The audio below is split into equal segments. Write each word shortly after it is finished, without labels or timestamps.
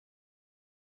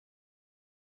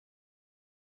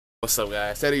What's up,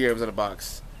 guys? Teddy Grams in the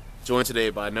box. Joined today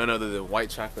by none other than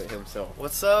White Chocolate himself.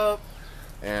 What's up?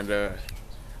 And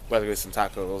about to get some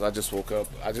tacos. I just woke up.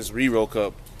 I just re-woke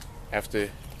up after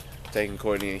taking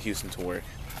Courtney and Houston to work.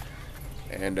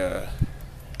 And yeah,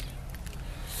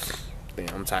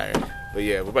 I'm tired. But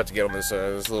yeah, we're about to get on this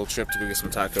little trip to go get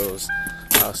some tacos.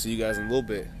 I'll see you guys in a little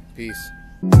bit. Peace.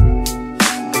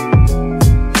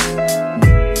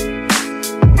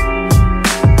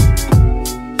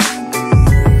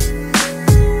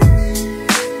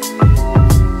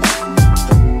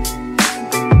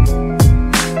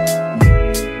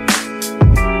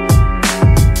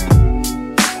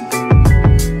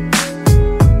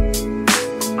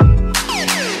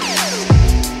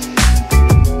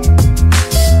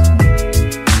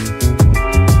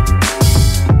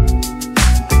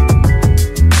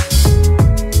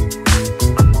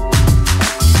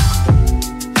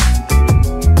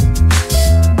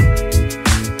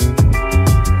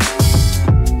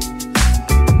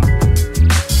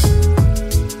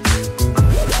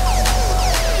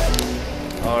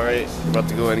 We're about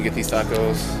to go in and get these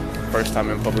tacos. First time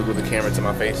in public with a camera to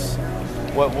my face.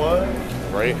 What?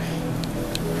 Right?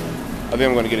 I think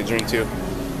I'm going to get a drink too.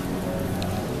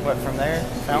 What, from there?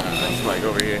 Fountain? It's like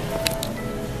over here.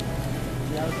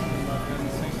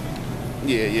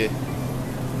 Yeah.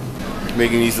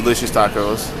 Making these delicious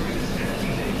tacos.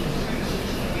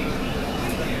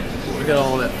 Look at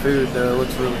all that food though, it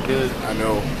looks really good. I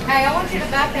know. Hey, I want you to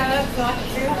back that up so I can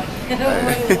see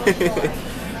it.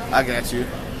 I got you.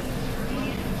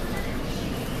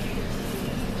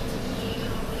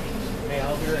 Hey,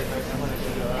 I'll be right back. I'm gonna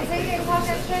go. Is he getting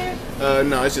tacos too?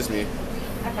 No, it's just me.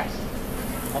 Okay.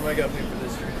 I'm gonna go pay for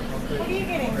this drink. What are you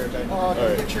getting? Right back.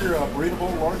 Can you get your breathable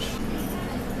large?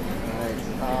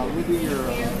 Let me do your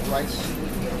rice.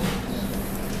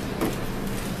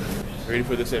 Ready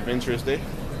for this adventurous day?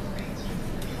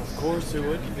 Of course, who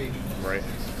wouldn't be? Right.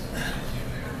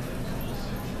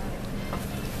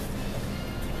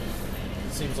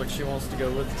 Seems like she wants to go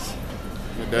with us.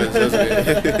 It does, doesn't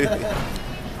it?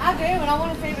 I do, and I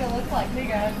want to see what it looks like too,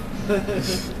 guys.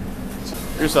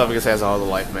 Your esophagus has all the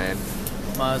life, man.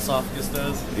 My esophagus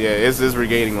does. Yeah, it's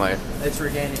regaining life. It's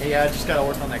regaining. Yeah, I just gotta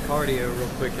work on that cardio real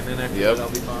quick, and then after that, I'll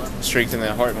be fine. Strengthen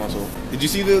that heart muscle. Did you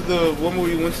see the one where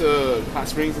we went to Hot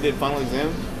Springs and did final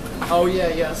exam? Oh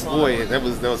yeah, I saw Boy, that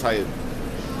was hype.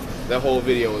 That whole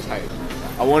video was hype.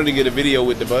 I wanted to get a video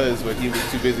with the Buzz, but he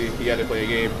was too busy. He got to play a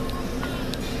game.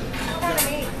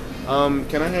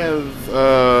 Can I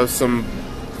have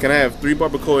Can I have 3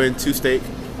 barbacoa and 2 steak?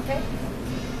 Okay.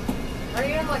 Are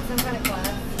you in like some kind of class?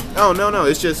 Oh no,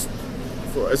 it's just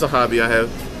it's a hobby I have.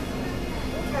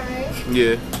 Okay.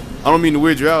 Yeah, I don't mean to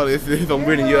weird you out if I'm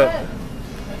weirding you up.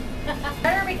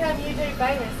 Better become YouTube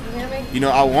famous. You hear me? You know,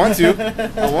 I want to.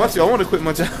 I want to quit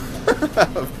my job.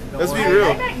 Let's be Hey,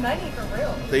 real. they make money for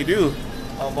real. They do.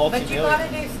 But you gotta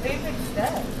do stupid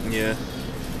stuff. Yeah.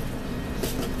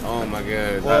 Oh my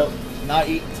god. Well, not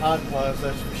eating Todd Pods,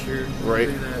 that's for sure. Right.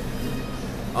 Do that.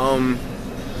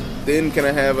 Then can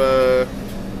I have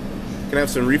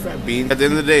some refried beans? At the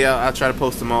end of the day, I'll try to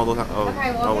post them all. Okay, well,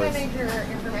 I'm always. gonna need your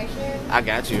information. I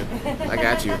got you.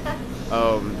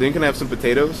 Then can I have some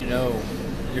potatoes? You know,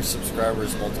 your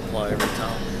subscribers multiply every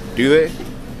time. Do they?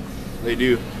 They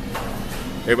do.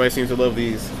 Everybody seems to love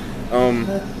these.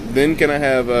 Then can I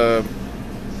have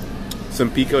some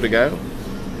pico de gallo?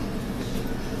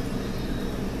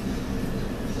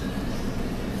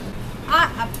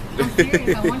 I'm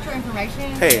serious. I want your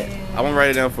information. Hey, I'm gonna write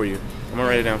it down for you. Okay. I'm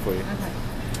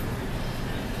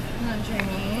gonna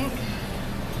drink.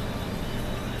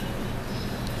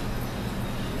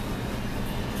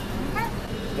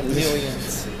 The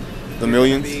millions. The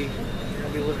millions? You're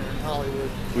gonna be living in Hollywood.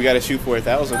 We gotta shoot for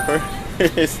 1,000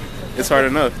 first. It's hard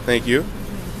enough. Thank you.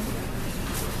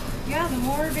 Yeah, the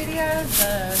more videos,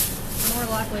 the more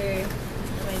likely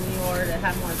you are to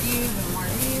have more views, and more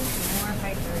views, and more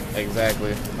patrons.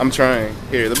 Exactly. I'm trying.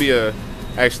 Here, let me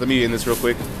let me end this real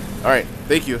quick. All right.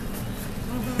 Thank you.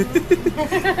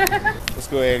 Let's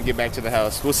go ahead and get back to the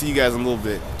house. We'll see you guys in a little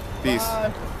bit. Peace.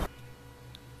 Bye.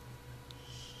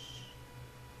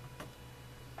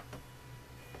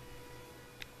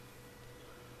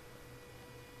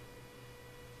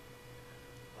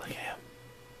 Look at him.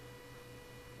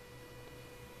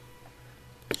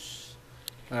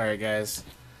 All right, guys.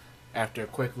 After a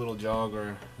quick little jog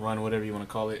or run, whatever you want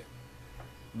to call it,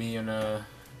 me and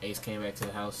Ace came back to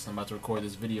the house. I'm about to record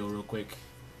this video real quick.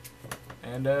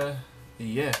 And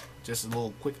yeah, just a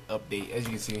little quick update. As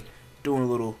you can see, doing a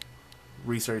little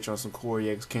research on some Corey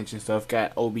X Kenshin stuff.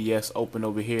 Got OBS open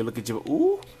over here. Look at you.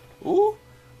 Ooh.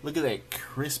 Look at that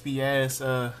crispy ass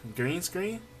green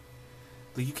screen.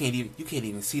 Like you can't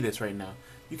even see this right now.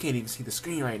 You can't even see the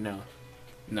screen right now.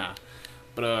 Nah.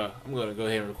 But I'm gonna go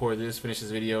ahead and record this, finish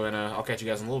this video, and I'll catch you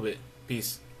guys in a little bit.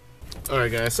 Peace.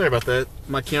 Alright guys, sorry about that.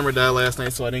 My camera died last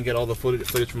night, so I didn't get all the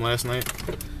footage from last night.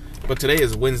 But today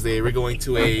is Wednesday. We're going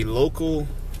to a local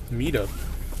meetup.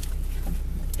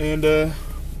 And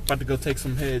about to go take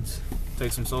some heads,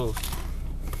 take some souls,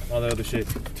 all that other shit.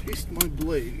 Taste my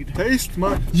blade. Taste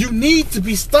my... You need to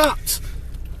be stopped!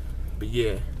 But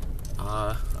yeah,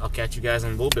 I'll catch you guys in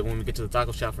a little bit when we get to the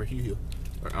taco shop for Hugh.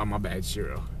 Or, oh, my bad,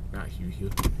 Shiro. Not Hugh.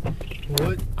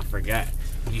 What? I forgot.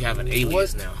 You have an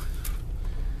alias now.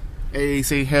 Hey,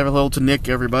 say hello to Nick,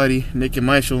 everybody. Nick and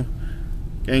Michael.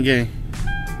 Gang, gang.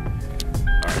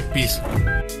 Alright, peace.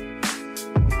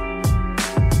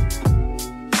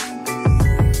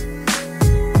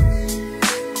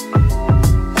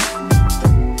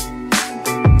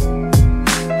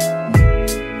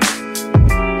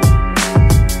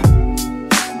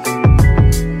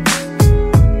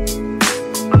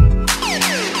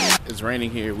 It's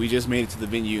raining here. We just made it to the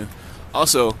venue.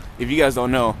 Also, if you guys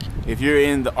don't know, if you're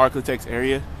in the Architects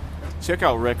area, check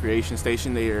out Recreation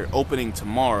Station. They are opening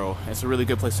tomorrow. It's a really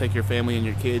good place to take your family and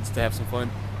your kids to have some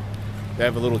fun. They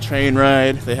have a little train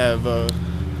ride. They have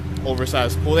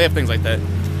oversized pool. They have things like that.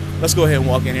 Let's go ahead and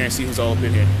walk in here and see who's all up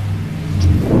in here.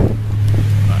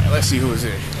 Alright, let's see who is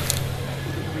here.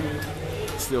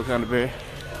 Still kind of bare.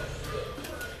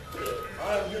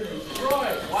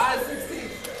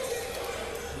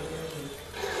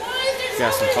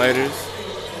 Got some fighters,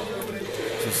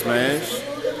 some smash.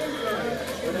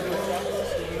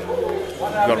 You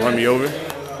gonna run me over?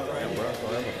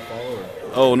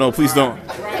 Oh no, please don't.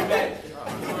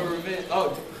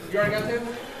 Oh, you already got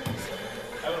table?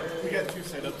 We got 2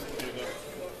 setups to do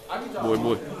though.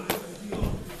 Boy.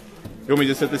 You want me to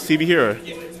just set this TV here? Or?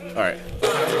 Alright.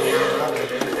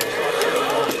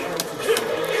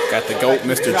 Got the GOAT,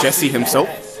 Mr. Jesse himself.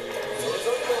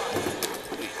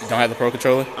 You don't have the Pro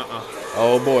Controller?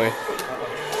 Oh boy.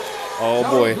 Oh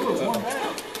boy.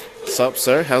 What's up,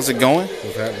 sir? How's it going?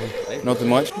 What's happening? Nothing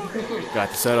much. Got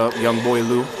the setup. Young boy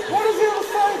Lou. King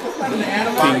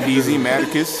DZ,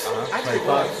 Maticus.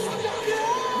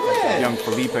 Young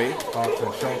Felipe.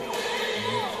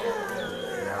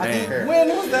 Man.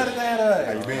 When was that in that?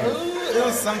 How you been? It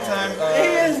was sometime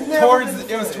towards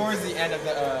the end of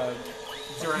the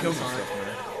Durant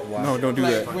song. No, don't do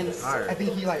that. When I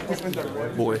think he like opened the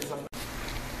road. Boy.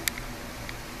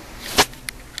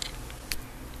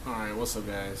 Alright, what's up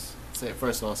guys?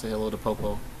 First of all, say hello to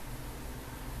Popo. Look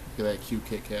at that cute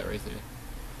Kit Kat right there.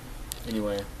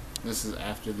 Anyway, this is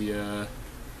after the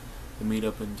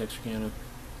meetup in Texarkana.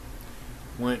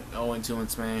 Went 0-2 in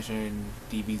Smash and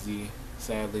DBZ,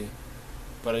 sadly.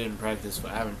 But I haven't practiced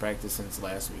since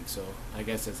last week, so I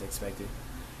guess that's expected.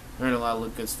 Learned a lot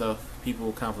of good stuff.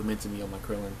 People complimenting me on my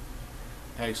Krillin.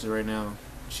 Actually, right now,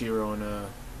 Shiro and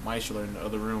Maisha are in the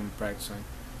other room practicing.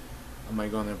 I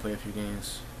might go in there and play a few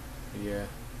games. But yeah,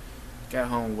 got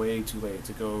home way too late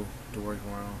to go to work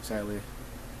tomorrow, sadly.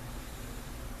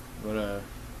 But I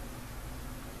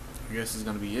guess this is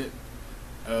gonna be it.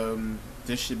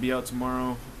 This should be out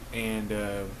tomorrow, and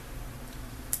the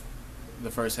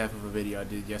first half of a video I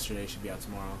did yesterday should be out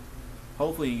tomorrow.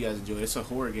 Hopefully you guys enjoy it. It's a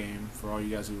horror game for all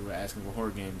you guys who were asking for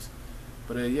horror games.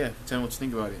 But yeah, tell me what you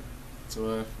think about it.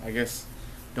 So I guess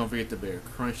don't forget to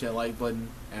crunch that like button,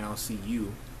 and I'll see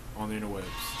you on the interwebs.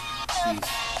 Peace.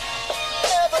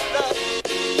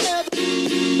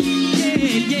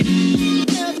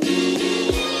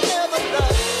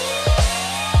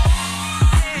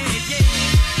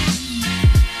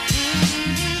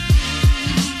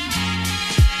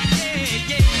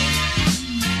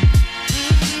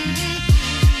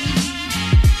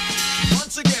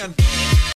 Once again.